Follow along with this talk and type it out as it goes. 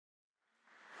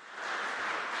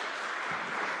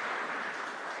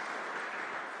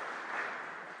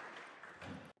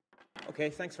Okay,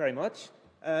 thanks very much.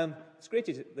 It's great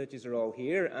that you are all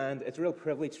here, and it's a real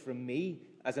privilege for me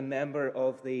as a member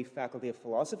of the Faculty of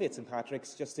Philosophy at St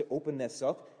Patrick's just to open this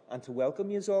up and to welcome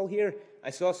you all here.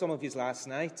 I saw some of you last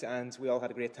night, and we all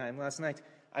had a great time last night.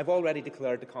 I've already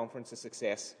declared the conference a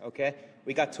success, okay?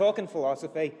 We got talking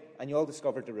philosophy, and you all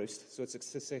discovered the roost, so it's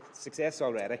a success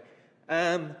already.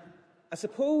 I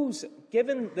suppose,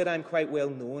 given that I'm quite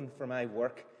well known for my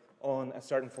work on a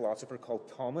certain philosopher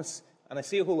called Thomas, and I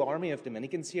see a whole army of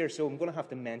Dominicans here, so I'm going to have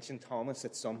to mention Thomas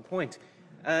at some point.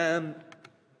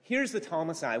 Here's the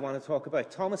Thomas I want to talk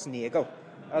about, Thomas Nagel.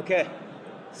 Okay,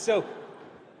 so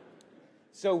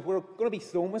we're going to be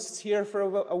Thomists here for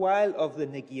a while of the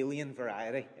Nagelian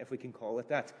variety, if we can call it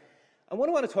that. And what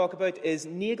I want to talk about is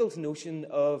Nagel's notion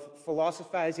of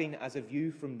philosophizing as a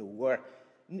view from nowhere.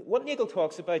 What Nagel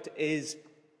talks about is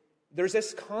there's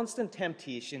this constant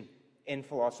temptation in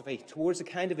philosophy towards a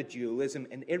kind of a dualism,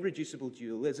 an irreducible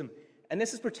dualism. And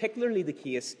this is particularly the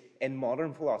case in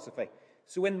modern philosophy.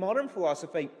 So in modern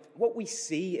philosophy, what we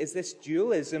see is this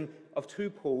dualism of two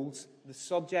poles, the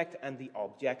subject and the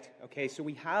object. Okay, so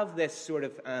we have this sort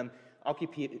of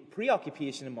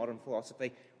preoccupation in modern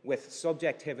philosophy with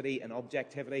subjectivity and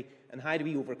objectivity, and how do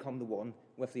we overcome the one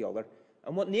with the other.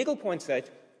 And what Nagel points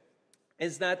out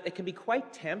is that it can be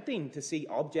quite tempting to see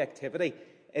objectivity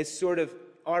as sort of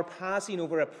our passing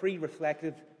over a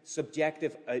pre-reflective,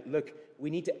 subjective outlook.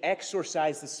 We need to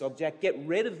exorcise the subject, get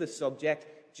rid of the subject,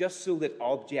 just so that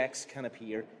objects can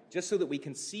appear, just so that we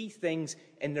can see things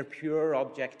in their pure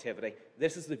objectivity.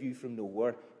 This is the view from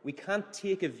nowhere. We can't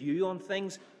take a view on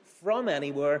things from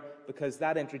anywhere because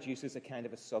that introduces a kind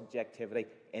of a subjectivity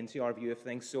into our view of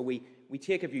things. So we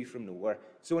take a view from nowhere.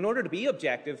 So in order to be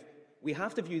objective, we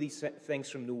have to view these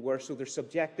things from nowhere, so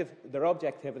their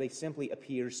objectivity simply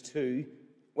appears to,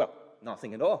 well,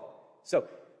 nothing at all. So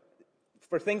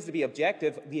for things to be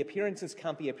objective, the appearances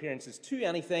can't be appearances to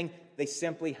anything, they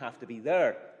simply have to be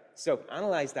there. So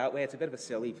analysed that way, it's a bit of a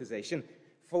silly position.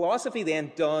 Philosophy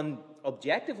then done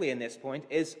objectively in this point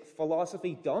is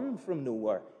philosophy done from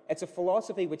nowhere. It's a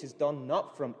philosophy which is done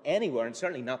not from anywhere, and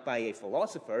certainly not by a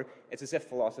philosopher. It's as if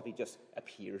philosophy just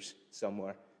appears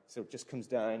somewhere. So it just comes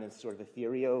down and sort of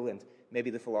ethereal, and maybe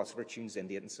the philosopher tunes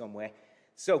into it in some way.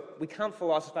 So we can't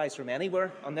philosophize from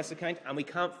anywhere on this account, and we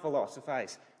can't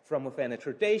philosophize from within a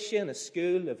tradition, a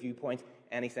school, a viewpoint,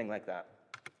 anything like that.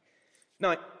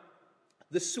 Now,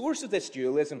 the source of this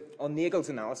dualism on Nagel's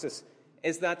analysis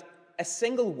is that a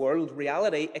single world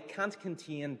reality, it can't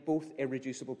contain both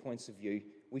irreducible points of view.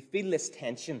 We feel this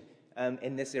tension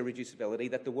in this irreducibility,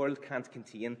 that the world can't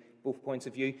contain both points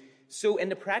of view. So in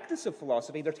the practice of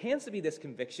philosophy, there tends to be this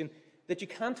conviction that you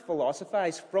can't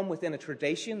philosophize from within a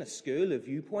tradition, a school, a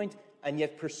viewpoint, and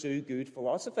yet pursue good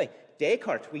philosophy.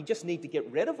 Descartes, we just need to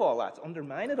get rid of all that,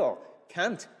 undermine it all.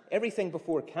 Kant, everything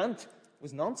before Kant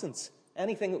was nonsense.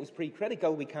 Anything that was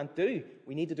pre-critical we can't do.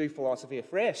 We need to do philosophy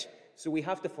afresh. So we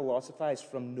have to philosophize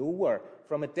from nowhere,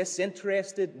 from a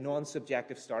disinterested,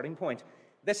 non-subjective starting point.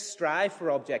 This strive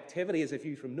for objectivity as a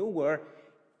view from nowhere,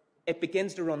 it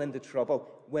begins to run into trouble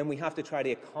when we have to try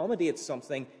to accommodate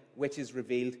something which is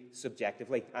revealed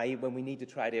subjectively, i.e. when we need to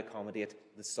try to accommodate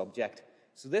the subject.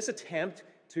 So this attempt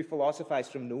to philosophize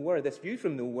from nowhere, this view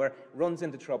from nowhere, runs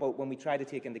into trouble when we try to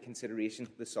take into consideration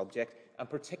the subject, and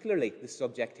particularly the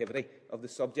subjectivity of the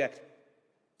subject.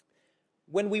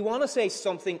 When we want to say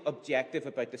something objective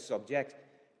about the subject,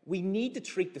 we need to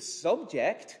treat the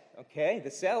subject, okay,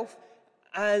 the self,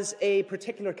 as a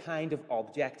particular kind of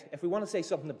object. If we want to say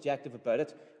something objective about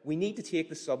it, we need to take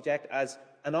the subject as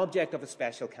an object of a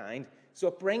special kind. So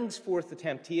it brings forth the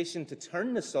temptation to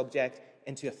turn the subject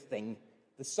into a thing.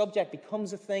 The subject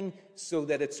becomes a thing so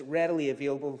that it's readily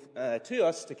available to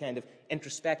us to kind of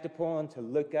introspect upon, to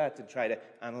look at, to try to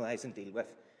analyze and deal with.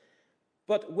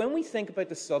 But when we think about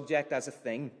the subject as a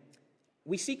thing,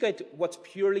 we seek out what's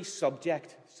purely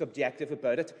subjective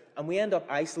about it, and we end up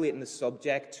isolating the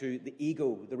subject to the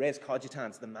ego, the res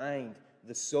cogitans, the mind,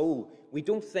 the soul. We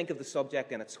don't think of the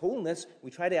subject in its wholeness.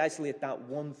 We try to isolate that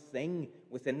one thing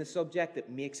within the subject that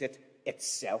makes it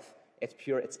itself, its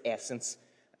pure, its essence.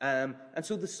 And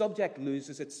so the subject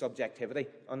loses its subjectivity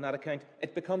on that account.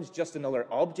 It becomes just another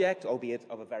object, albeit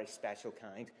of a very special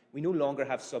kind. We no longer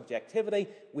have subjectivity.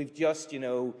 We've just,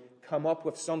 come up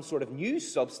with some sort of new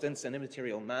substance, an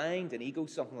immaterial mind, an ego,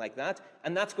 something like that,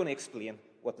 and that's going to explain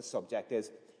what the subject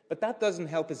is. But that doesn't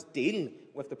help us deal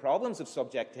with the problems of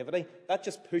subjectivity. That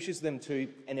just pushes them to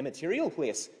an immaterial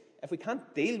place. If we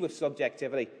can't deal with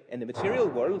subjectivity in the material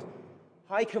world,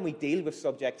 how can we deal with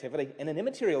subjectivity in an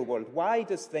immaterial world? Why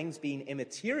does things being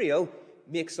immaterial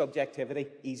make subjectivity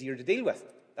easier to deal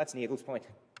with? That's Nagel's point.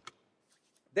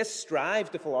 This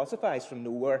strive to philosophize from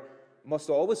nowhere must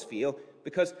always fail,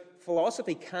 because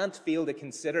philosophy can't fail to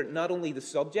consider not only the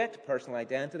subject, personal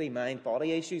identity, mind,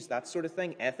 body issues, that sort of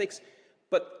thing, ethics,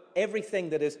 but everything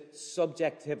that is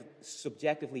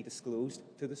subjectively disclosed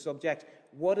to the subject,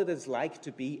 what it is like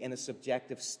to be in a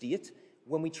subjective state.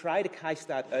 When we try to cast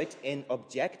that out in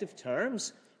objective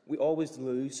terms, we always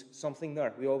lose something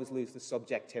there. We always lose the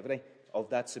subjectivity of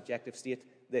that subjective state,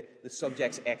 the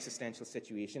subject's existential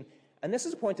situation. And this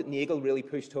is a point that Nagel really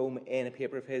pushed home in a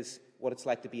paper of his, What It's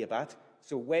Like to Be a Bat.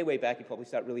 So way back, he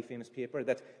published that really famous paper,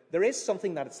 that there is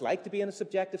something that it's like to be in a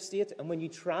subjective state, and when you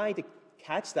try to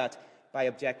catch that by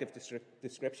objective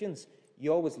descriptions,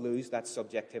 you always lose that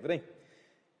subjectivity.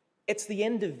 It's the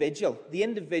individual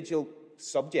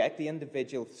subject, the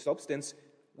individual substance,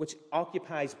 which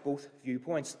occupies both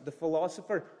viewpoints. The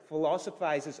philosopher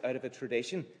philosophizes out of a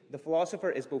tradition. The philosopher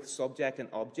is both subject and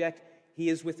object. He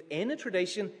is within a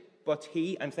tradition, but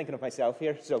I'm thinking of myself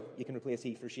here, so you can replace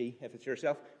he for she if it's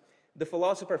yourself. The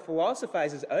philosopher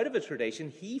philosophizes out of a tradition.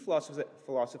 He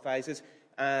philosophizes,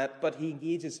 but he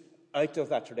engages out of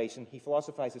that tradition. He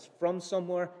philosophizes from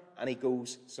somewhere, and he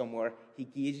goes somewhere.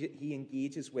 He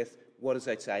engages with what is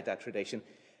outside that tradition.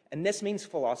 And this means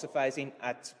philosophizing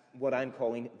at what I'm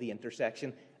calling the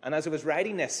intersection. And as I was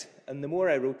writing this, and the more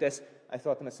I wrote this, I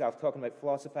thought to myself, talking about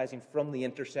philosophizing from the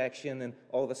intersection, and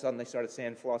all of a sudden I started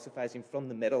saying philosophizing from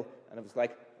the middle, and I was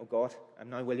like, oh God, I'm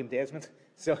now William Desmond.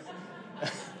 So,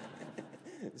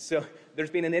 so there's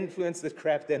been an influence that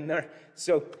crept in there.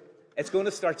 So it's going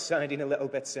to start sounding a little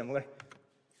bit similar.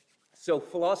 So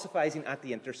philosophizing at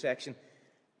the intersection.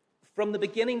 From the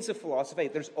beginnings of philosophy,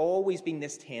 there's always been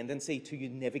this tendency to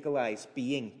univocalize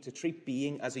being, to treat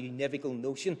being as a univocal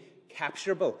notion,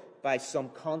 capturable by some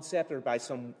concept or by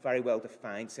some very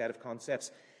well-defined set of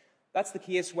concepts. That's the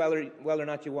case whether or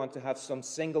not you want to have some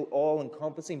single,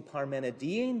 all-encompassing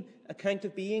Parmenidean account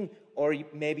of being, or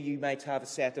maybe you might have a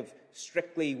set of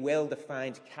strictly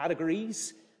well-defined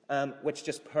categories which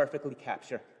just perfectly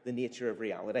capture the nature of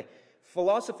reality.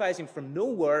 Philosophizing from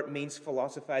nowhere means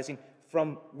philosophizing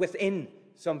from within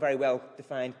some very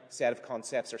well-defined set of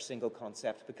concepts or single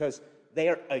concept, because they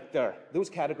are out there. Those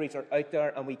categories are out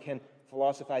there, and we can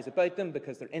philosophize about them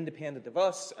because they're independent of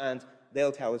us, and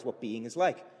they'll tell us what being is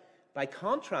like. By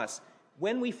contrast,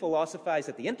 when we philosophize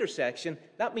at the intersection,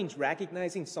 that means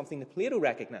recognizing something that Plato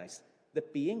recognized,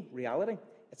 that being, reality,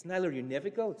 it's neither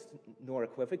univocal nor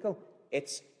equivocal,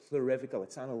 it's plurivocal,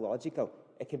 it's analogical.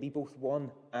 It can be both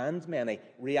one and many.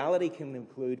 Reality can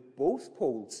include both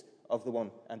poles of the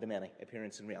one and the many,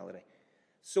 appearance and reality.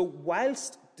 So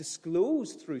whilst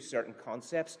disclosed through certain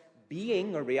concepts,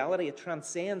 being or reality, it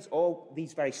transcends all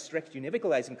these very strict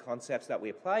univocalizing concepts that we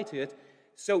apply to it.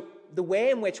 So the way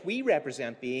in which we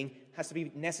represent being has to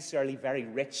be necessarily very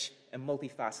rich and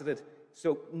multifaceted.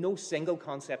 So no single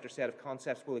concept or set of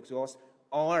concepts will exhaust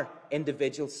our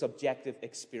individual subjective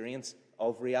experience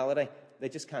of reality. They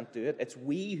just can't do it. It's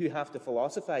we who have to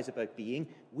philosophize about being.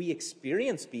 We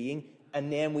experience being,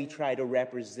 and then we try to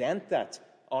represent that,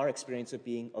 our experience of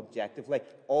being, objectively,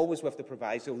 always with the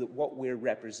proviso that what we're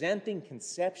representing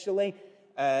conceptually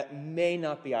may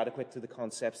not be adequate to the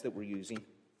concepts that we're using.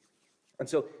 And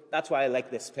so that's why I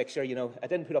like this picture. You know, I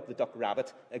didn't put up the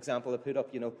duck-rabbit example. I put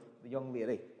up, you know, the young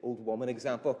lady, old woman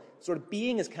example. Sort of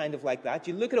being is kind of like that.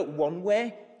 You look at it one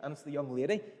way, and it's the young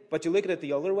lady, but you look at it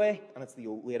the other way, and it's the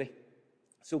old lady.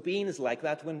 So being is like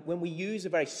that. When we use a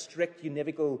very strict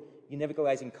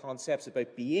univocalizing concepts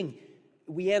about being,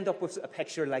 we end up with a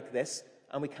picture like this,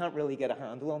 and we can't really get a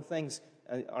handle on things.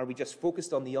 Are we just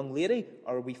focused on the young lady,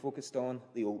 or are we focused on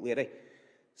the old lady?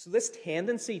 So this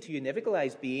tendency to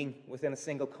univocalize being within a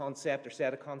single concept or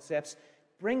set of concepts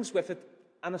brings with it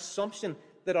an assumption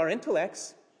that our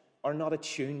intellects are not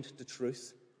attuned to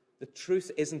truth. The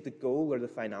truth isn't the goal or the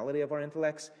finality of our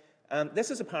intellects. This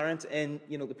is apparent in,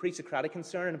 the pre-Socratic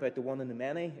concern about the one and the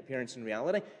many, appearance and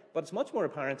reality, but it's much more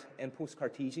apparent in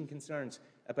post-Cartesian concerns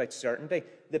about certainty,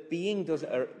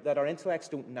 that our intellects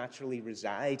don't naturally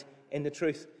reside in the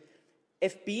truth.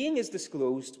 If being is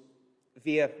disclosed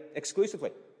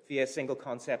exclusively via a single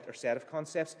concept or set of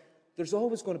concepts, there's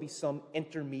always going to be some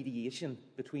intermediation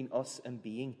between us and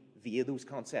being via those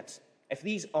concepts. If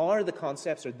these are the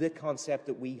concepts or the concept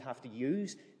that we have to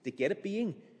use to get at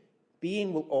being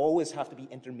will always have to be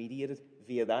intermediated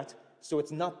via that. So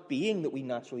it's not being that we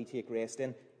naturally take rest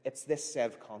in, it's this set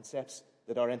of concepts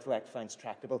that our intellect finds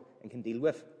tractable and can deal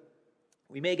with.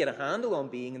 We may get a handle on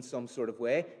being in some sort of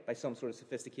way, by some sort of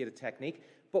sophisticated technique,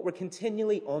 but we're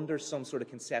continually under some sort of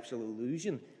conceptual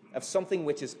illusion of something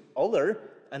which is other,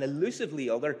 and elusively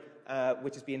other,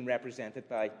 which is being represented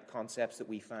by concepts that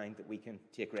we find that we can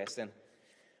take rest in.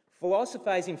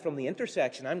 Philosophizing from the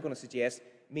intersection, I'm going to suggest,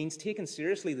 means taking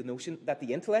seriously the notion that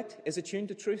the intellect is attuned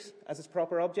to truth as its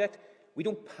proper object. We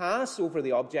don't pass over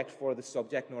the object for the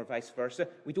subject, nor vice versa.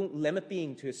 We don't limit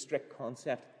being to a strict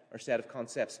concept or set of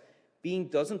concepts. Being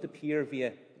doesn't appear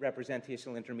via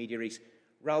representational intermediaries.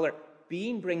 Rather,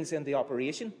 being brings into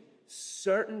operation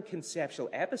certain conceptual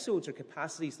episodes or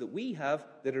capacities that we have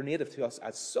that are native to us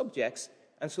as subjects,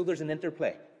 and so there's an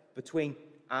interplay between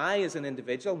I as an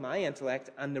individual, my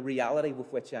intellect, and the reality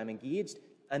with which I'm engaged,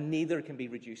 and neither can be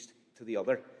reduced to the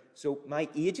other. So my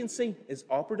agency is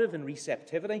operative in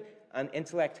receptivity, and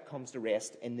intellect comes to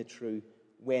rest in the true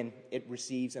when it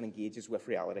receives and engages with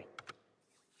reality.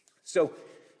 So,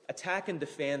 attack and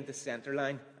defend the centre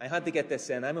line. I had to get this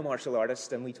in. I'm a martial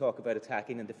artist, and we talk about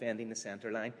attacking and defending the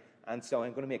centre line, and so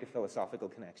I'm going to make a philosophical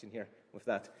connection here with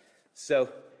that. So,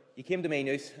 you came to me,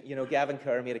 Newt. You know, Gaven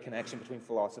Kerr made a connection between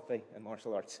philosophy and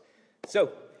martial arts.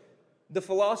 So, the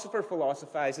philosopher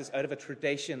philosophizes out of a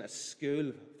tradition, a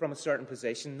school, from a certain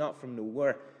position, not from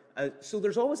nowhere. So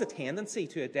there's always a tendency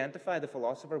to identify the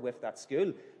philosopher with that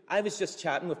school. I was just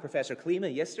chatting with Professor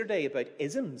Klima yesterday about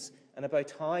isms and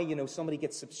about how, you know, somebody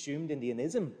gets subsumed into an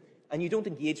ism, and you don't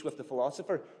engage with the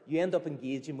philosopher. You end up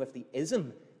engaging with the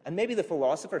ism, and maybe the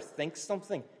philosopher thinks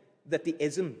something that the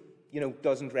ism, you know,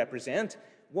 doesn't represent.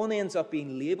 One ends up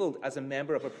being labelled as a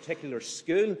member of a particular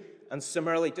school and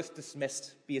summarily just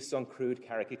dismissed based on crude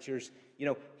caricatures. You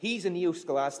know, he's a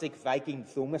neo-scholastic Viking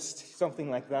Thomist, something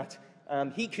like that.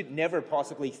 He could never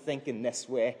possibly think in this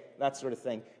way, that sort of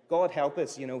thing. God help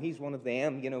us, you know, he's one of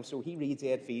them, you know, so he reads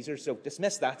Ed Feezer, so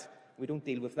dismiss that. We don't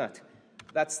deal with that.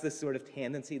 That's the sort of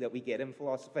tendency that we get in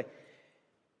philosophy.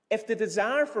 If the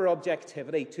desire for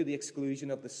objectivity to the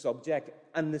exclusion of the subject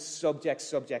and the subject's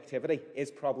subjectivity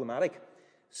is problematic,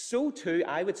 so too,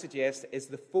 I would suggest, is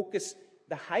the focus,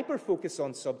 the hyper-focus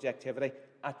on subjectivity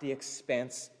at the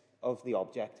expense of the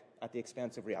object, at the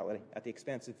expense of reality, at the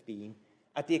expense of being,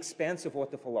 at the expense of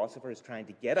what the philosopher is trying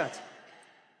to get at.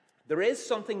 There is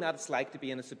something that it's like to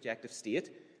be in a subjective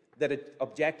state that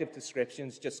objective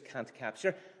descriptions just can't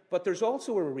capture, but there's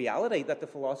also a reality that the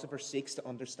philosopher seeks to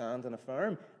understand and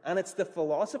affirm, and it's the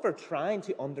philosopher trying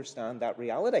to understand that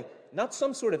reality, not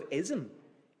some sort of ism.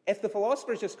 If the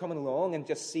philosopher is just coming along and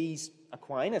just sees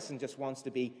Aquinas and just wants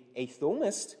to be a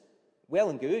Thomist, well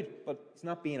and good, but he's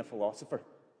not being a philosopher.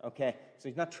 Okay, so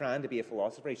he's not trying to be a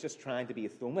philosopher, he's just trying to be a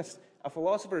Thomist. A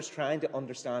philosopher is trying to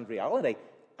understand reality,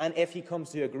 and if he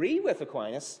comes to agree with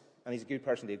Aquinas, and he's a good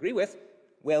person to agree with,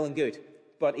 well and good,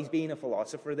 but he's being a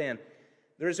philosopher then.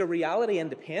 There is a reality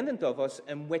independent of us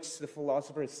in which the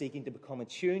philosopher is seeking to become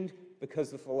attuned because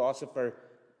the philosopher,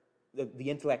 the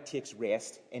intellect takes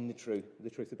rest in the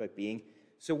truth about being.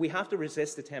 So we have to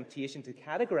resist the temptation to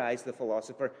categorize the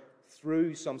philosopher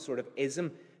through some sort of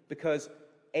ism, because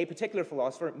a particular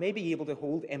philosopher may be able to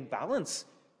hold in balance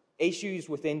issues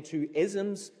within two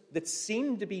isms that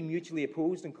seem to be mutually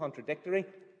opposed and contradictory,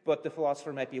 but the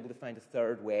philosopher might be able to find a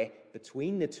third way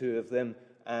between the two of them,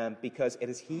 because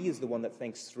he is the one that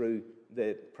thinks through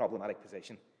the problematic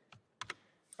position.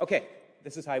 Okay,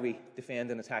 this is how we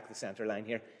defend and attack the centre line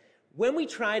here. When we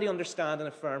try to understand and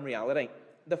affirm reality,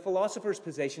 the philosopher's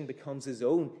position becomes his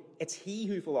own. It's he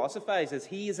who philosophizes.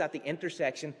 He is at the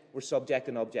intersection where subject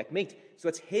and object meet. So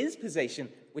it's his position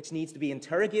which needs to be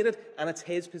interrogated, and it's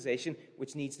his position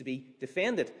which needs to be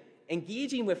defended.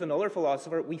 Engaging with another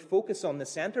philosopher, we focus on the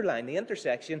centre line, the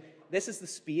intersection. This is the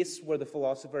space where the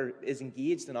philosopher is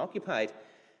engaged and occupied.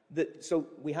 So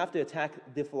we have to attack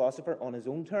the philosopher on his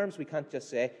own terms. We can't just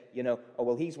say, you know, oh,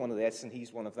 well, he's one of this and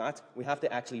he's one of that. We have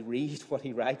to actually read what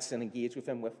he writes and engage with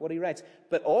him with what he writes.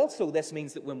 But also this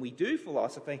means that when we do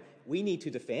philosophy, we need to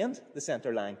defend the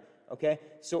centre line. Okay?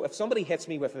 So if somebody hits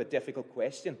me with a difficult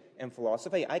question in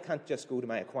philosophy, I can't just go to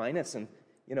my Aquinas and,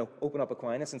 you know, open up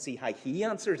Aquinas and see how he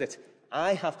answers it.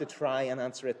 I have to try and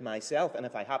answer it myself. And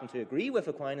if I happen to agree with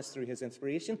Aquinas through his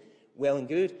inspiration, well and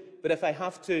good. But if I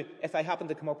happen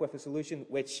to come up with a solution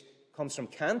which comes from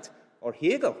Kant or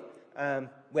Hegel,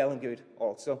 well and good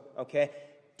also. Okay,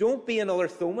 don't be another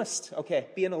Thomist. Okay,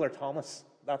 be another Thomas.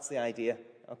 That's the idea.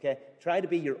 Okay, try to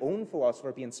be your own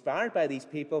philosopher. Be inspired by these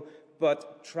people,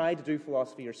 but try to do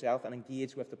philosophy yourself and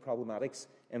engage with the problematics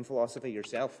in philosophy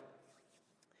yourself.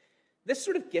 This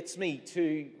sort of gets me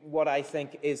to what I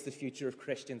think is the future of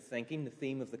Christian thinking, the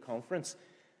theme of the conference.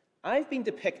 I've been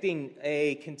depicting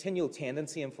a continual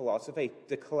tendency in philosophy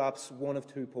to collapse one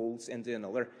of two poles into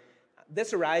another.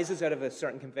 This arises out of a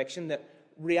certain conviction that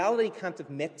reality can't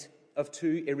admit of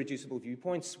two irreducible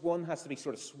viewpoints. One has to be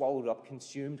sort of swallowed up,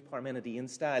 consumed Parmenidean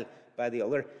style by the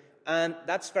other. And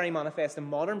that's very manifest in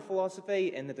modern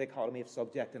philosophy in the dichotomy of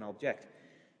subject and object.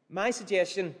 My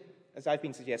suggestion as I've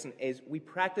been suggesting, is we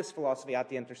practice philosophy at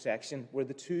the intersection where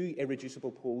the two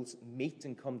irreducible poles meet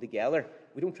and come together.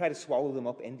 We don't try to swallow them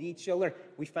up into each other.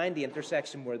 We find the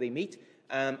intersection where they meet,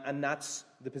 and that's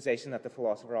the position that the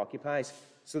philosopher occupies.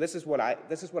 So this is what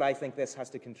I think this has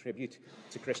to contribute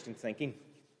to Christian thinking.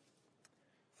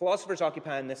 Philosophers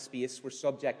occupy in this space where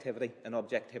subjectivity and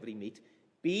objectivity meet.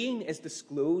 Being is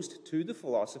disclosed to the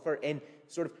philosopher. In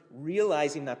sort of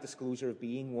realizing that disclosure of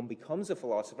being, one becomes a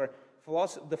philosopher.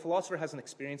 The philosopher has an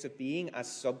experience of being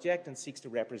as subject and seeks to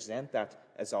represent that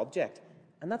as object.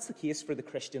 And that's the case for the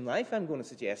Christian life, I'm going to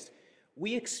suggest.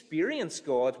 We experience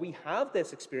God, we have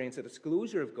this experience, a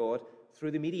disclosure of God,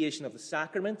 through the mediation of the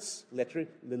sacraments, the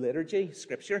liturgy,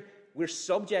 Scripture. We're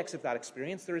subjects of that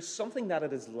experience. There is something that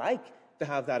it is like to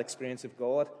have that experience of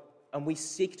God, and we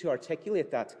seek to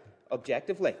articulate that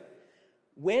objectively.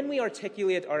 When we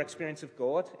articulate our experience of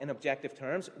God in objective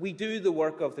terms, we do the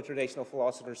work of the traditional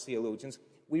philosophers, theologians.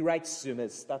 We write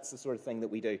summas. That's the sort of thing that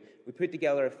we do. We put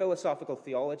together a philosophical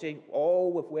theology,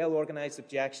 all with well-organized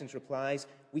objections, replies.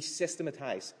 We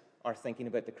systematize our thinking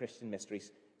about the Christian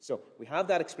mysteries. So we have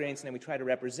that experience, and then we try to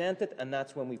represent it, and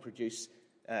that's when we produce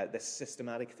this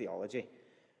systematic theology.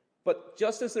 But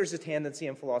just as there's a tendency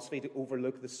in philosophy to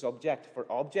overlook the subject for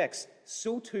objects,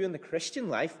 so too in the Christian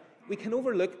life, we can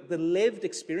overlook the lived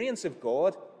experience of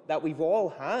God that we've all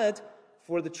had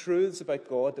for the truths about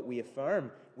God that we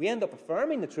affirm. We end up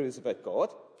affirming the truths about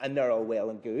God, and they're all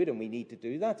well and good, and we need to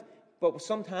do that. But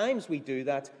sometimes we do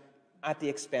that at the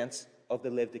expense of the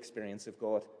lived experience of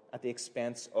God, at the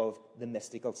expense of the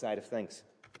mystical side of things.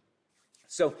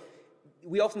 So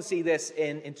we often see this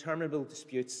in interminable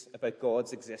disputes about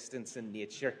God's existence and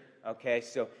nature. Okay,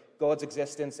 so God's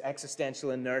existence,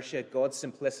 existential inertia, God's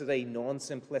simplicity,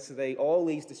 non-simplicity, all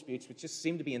these disputes which just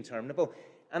seem to be interminable.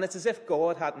 And it's as if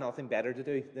God had nothing better to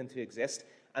do than to exist.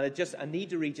 And I need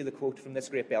to read you the quote from this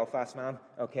great Belfast man,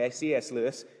 okay, C.S.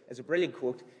 Lewis. It's a brilliant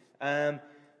quote.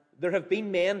 There have been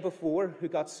men before who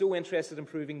got so interested in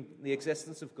proving the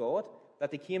existence of God that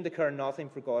they came to care nothing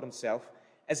for God himself,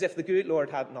 as if the good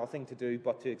Lord had nothing to do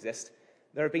but to exist.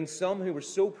 There have been some who were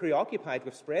so preoccupied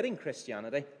with spreading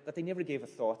Christianity that they never gave a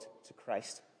thought to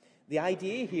Christ. The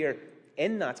idea here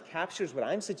in that captures what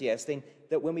I'm suggesting,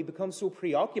 that when we become so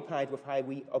preoccupied with how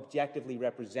we objectively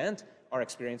represent our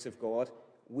experience of God,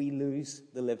 we lose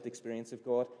the lived experience of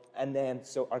God, and then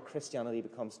so our Christianity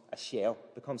becomes a shell,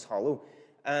 becomes hollow.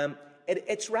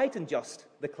 It's right and just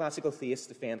that classical theists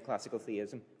defend classical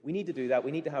theism. We need to do that.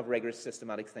 We need to have rigorous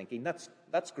systematic thinking.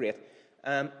 That's great.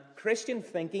 Christian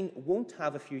thinking won't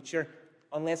have a future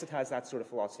unless it has that sort of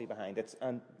philosophy behind it,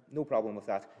 and no problem with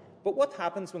that. But what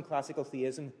happens when classical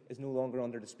theism is no longer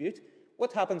under dispute?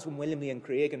 What happens when William Lane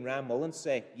Craig and Ram Mullins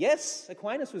say, yes,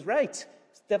 Aquinas was right,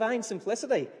 divine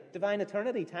simplicity, divine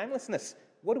eternity, timelessness?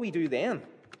 What do we do then?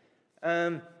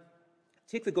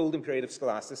 Take the golden period of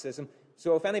scholasticism.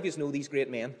 So if any of you know these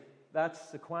great men,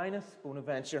 that's Aquinas,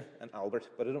 Bonaventure, and Albert,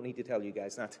 but I don't need to tell you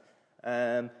guys that.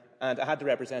 And I had to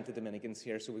represent the Dominicans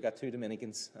here, so we've got two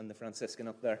Dominicans and the Franciscan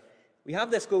up there. We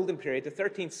have this golden period, the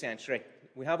 13th century.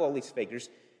 We have all these figures.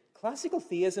 Classical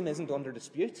theism isn't under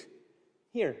dispute.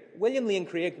 Here, William Lane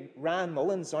Craig, Ram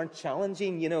Mullins aren't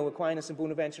challenging, Aquinas and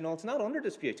Bonaventure and all. It's not under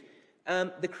dispute.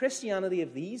 The Christianity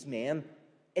of these men,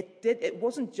 it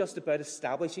wasn't just about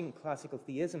establishing classical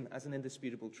theism as an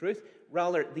indisputable truth.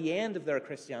 Rather, the end of their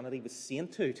Christianity was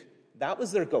sainthood. That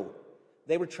was their goal.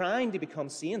 They were trying to become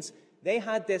saints. They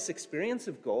had this experience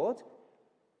of God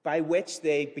by which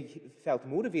they felt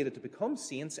motivated to become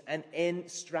saints, and in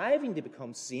striving to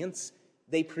become saints,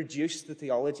 they produced the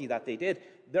theology that they did.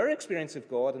 Their experience of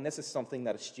God, and this is something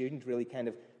that a student really kind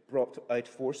of brought out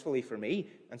forcefully for me,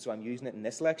 and so I'm using it in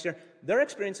this lecture, their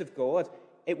experience of God,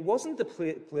 it wasn't the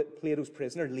Plato's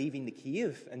prisoner leaving the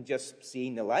cave and just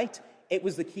seeing the light. It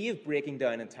was the cave breaking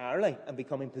down entirely and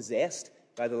becoming possessed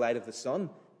by the light of the sun.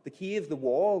 The cave, the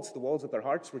walls of their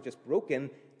hearts were just broken,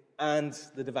 and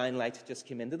the divine light just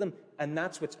came into them. And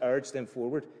that's what urged them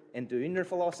forward in doing their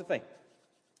philosophy.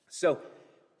 So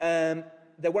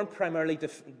they weren't primarily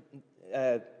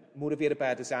motivated by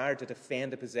a desire to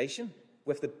defend a position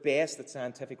with the best that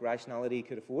scientific rationality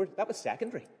could afford. That was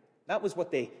secondary. That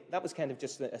was kind of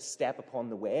just a step upon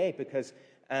the way, because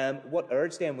what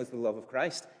urged them was the love of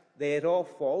Christ. They had all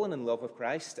fallen in love with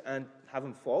Christ, and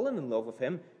having fallen in love with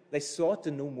him, they sought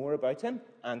to know more about him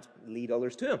and lead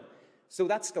others to him. So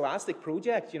that scholastic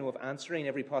project, of answering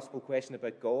every possible question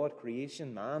about God,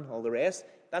 creation, man, all the rest,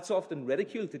 that's often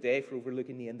ridiculed today for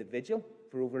overlooking the individual,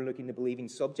 for overlooking the believing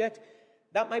subject.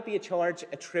 That might be a charge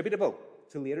attributable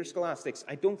to later scholastics.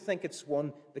 I don't think it's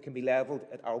one that can be levelled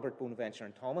at Albert, Bonaventure,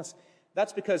 and Thomas.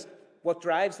 That's because what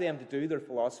drives them to do their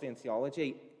philosophy and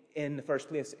theology in the first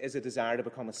place is a desire to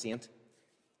become a saint.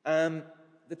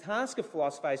 The task of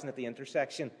philosophizing at the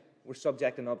intersection where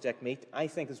subject and object meet, I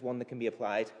think, is one that can be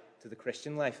applied to the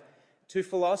Christian life. To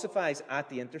philosophize at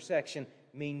the intersection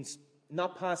means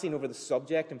not passing over the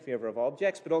subject in favour of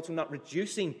objects, but also not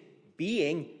reducing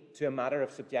being to a matter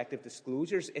of subjective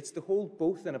disclosures. It's to hold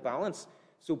both in a balance.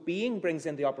 So being brings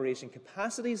in the operation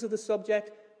capacities of the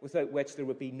subject, without which there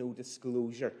would be no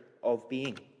disclosure of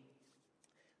being.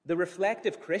 The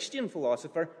reflective Christian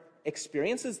philosopher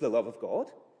experiences the love of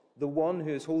God, the one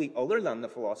who is wholly other than the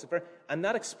philosopher, and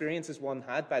that experience is one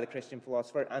had by the Christian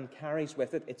philosopher and carries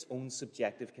with it its own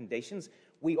subjective conditions.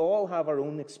 We all have our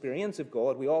own experience of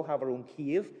God. We all have our own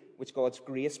cave, which God's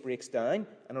grace breaks down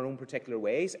in our own particular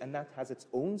ways, and that has its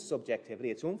own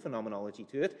subjectivity, its own phenomenology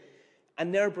to it.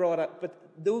 And they're brought up, but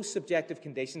those subjective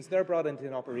conditions, they're brought into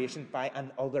an operation by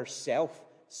an other self,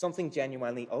 something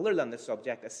genuinely other than the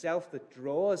subject, a self that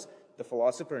draws the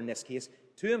philosopher, in this case,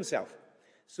 to himself.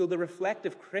 So the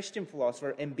reflective Christian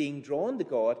philosopher, in being drawn to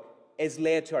God, is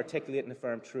led to articulate and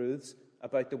affirm truths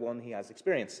about the one he has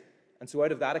experienced. And so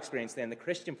out of that experience, then, the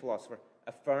Christian philosopher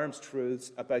affirms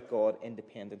truths about God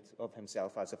independent of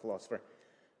himself as a philosopher.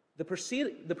 The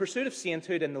pursuit of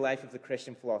sainthood in the life of the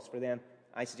Christian philosopher, then,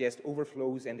 I suggest,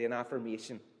 overflows into an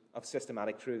affirmation of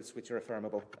systematic truths which are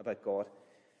affirmable about God.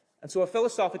 And so a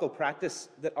philosophical practice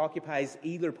that occupies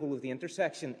either pole of the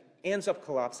intersection ends up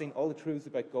collapsing all the truths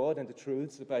about God into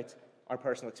truths about our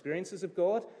personal experiences of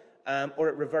God, or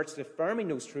it reverts to affirming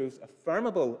those truths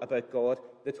affirmable about God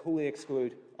that wholly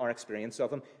exclude our experience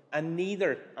of him, and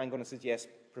neither, I'm going to suggest,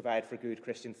 provide for good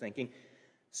Christian thinking.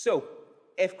 So,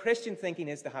 if Christian thinking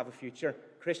is to have a future,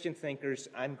 Christian thinkers,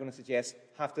 I'm going to suggest,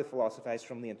 have to philosophize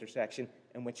from the intersection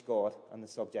in which God and the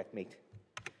subject meet.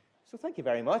 So thank you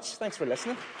very much. Thanks for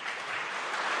listening.